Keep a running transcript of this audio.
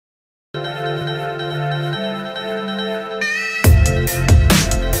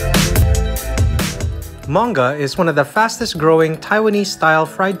Monga is one of the fastest growing Taiwanese-style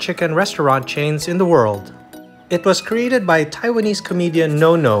fried chicken restaurant chains in the world. It was created by Taiwanese comedian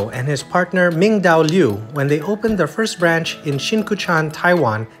Nono and his partner Mingdao Liu when they opened their first branch in Shinkuchan,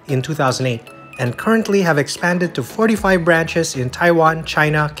 Taiwan in 2008, and currently have expanded to 45 branches in Taiwan,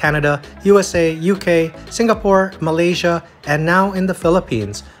 China, Canada, USA, UK, Singapore, Malaysia, and now in the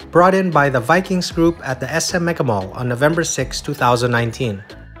Philippines, brought in by the Vikings Group at the SM Megamall on November 6, 2019.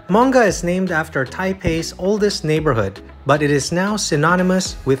 Monga is named after Taipei's oldest neighbourhood, but it is now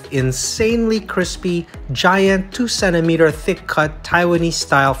synonymous with insanely crispy, giant 2-centimeter thick-cut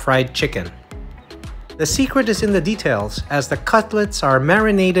Taiwanese-style fried chicken. The secret is in the details, as the cutlets are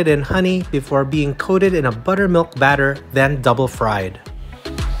marinated in honey before being coated in a buttermilk batter, then double fried.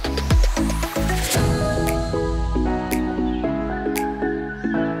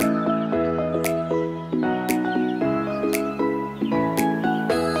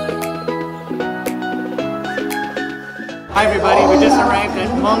 Hi everybody, we just arrived at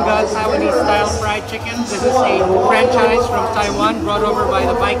Monga Taiwanese-style fried chicken. This is a franchise from Taiwan brought over by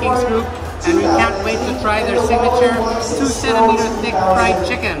the Vikings Group, and we can't wait to try their signature 2-centimeter thick fried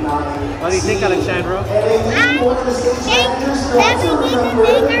chicken. What do you think, Alexandro? I think that we need to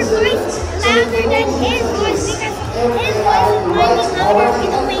make our voice louder than his voice, because his voice is much louder. We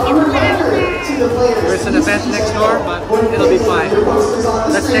will make it louder. There's an event next door, but it'll be fine.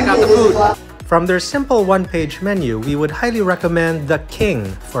 Let's check out the food. From their simple one-page menu, we would highly recommend the King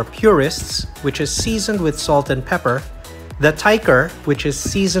for purists, which is seasoned with salt and pepper, the Taiker, which is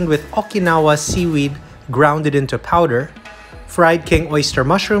seasoned with Okinawa seaweed grounded into powder, fried king oyster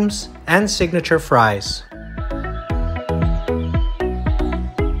mushrooms, and signature fries.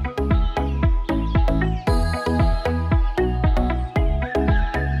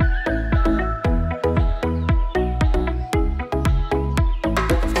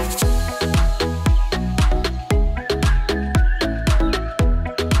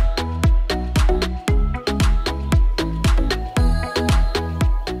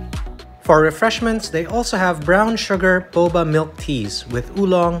 For refreshments, they also have brown sugar Boba milk teas with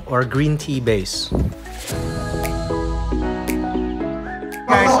Oolong or green tea base.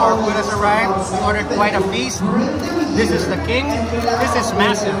 Guys, our food has arrived. We ordered quite a feast. This is the King. This is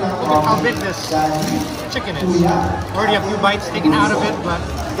massive. Look at how big this chicken is. Already a few bites taken out of it, but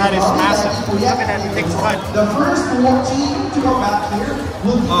that is massive. Look at that thick cut.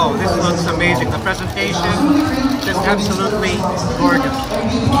 Oh, this looks amazing. The presentation, just absolutely gorgeous.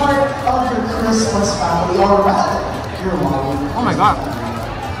 Oh my god.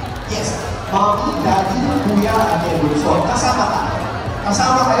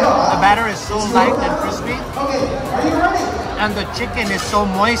 The batter is so light and crispy, and the chicken is so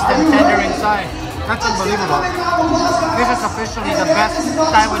moist and tender inside. That's unbelievable. This is officially the best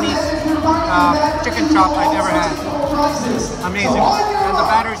Taiwanese chicken chop I've ever had. Amazing. And the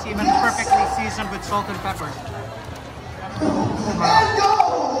batter is even perfectly seasoned with salt and pepper.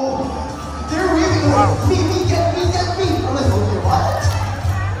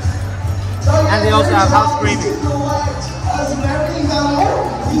 And they also have house gravy,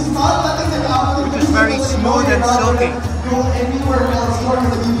 which is very smooth and silky.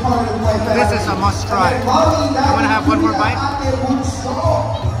 This is a must try. You want to have one more bite?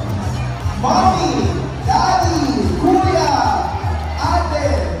 Mommy, Daddy, Kuya, Ate,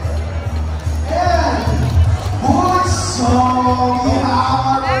 and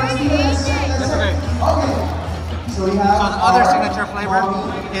that's okay. So the other signature flavor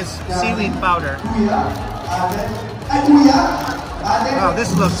is seaweed powder. Wow,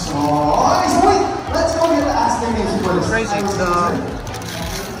 this looks crazy.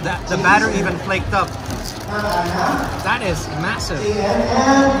 The batter even flaked up. That is massive.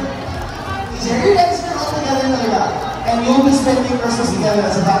 And you'll be spending Christmas together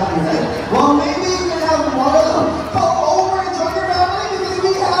as a family, right? Well, maybe you can have one of them come over and join your family because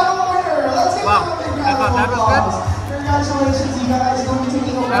we have a winner. Let's give wow, them a big I thought that was good. Congratulations, you guys. You'll be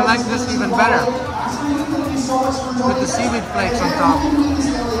taking over. I like this even better. With the seaweed flakes on top.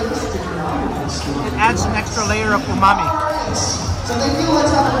 It adds an extra layer of umami. So thank you.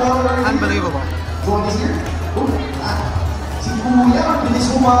 Let's have a water. Unbelievable. Join us here. Si Kuya,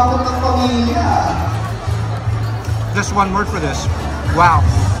 bilis umabot ng pamilya. Just one word for this. Wow.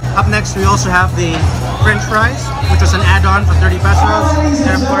 Up next, we also have the French fries, which is an add-on for 30 pesos.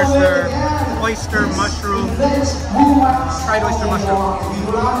 And of course, their oyster mushroom, fried oyster mushroom. If you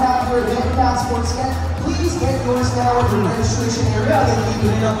do not have your event passports yet, please get yours now at the registration area.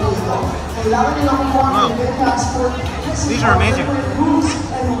 Wow. These are amazing.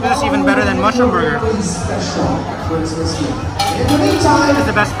 This is even better than mushroom burger. Special. In the meantime, This is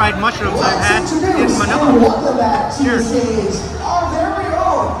the best fried mushrooms I've had in introduce and Manila. welcome back to the Cheers. stage our very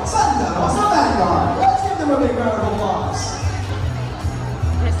own Sundown Vanguard. Let's give them a big round of applause.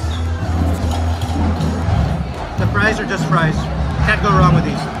 The fries are just fries. Can't go wrong with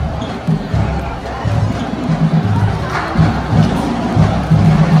these.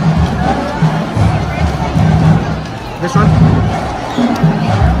 This one?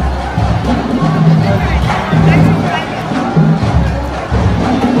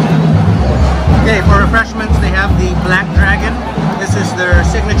 Okay, for refreshments they have the Black Dragon. This is their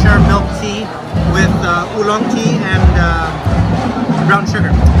signature milk tea with Oolong tea and brown sugar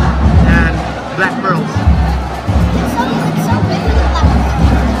and black pearls.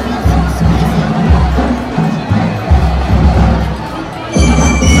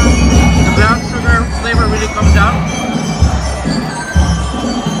 The brown sugar flavor really comes out.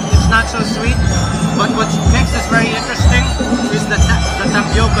 It's not so sweet, but what makes this very interesting is the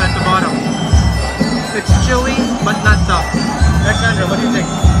tapioca at the bottom. It's chewy, but not tough. Alexandra, what do you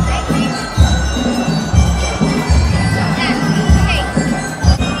think?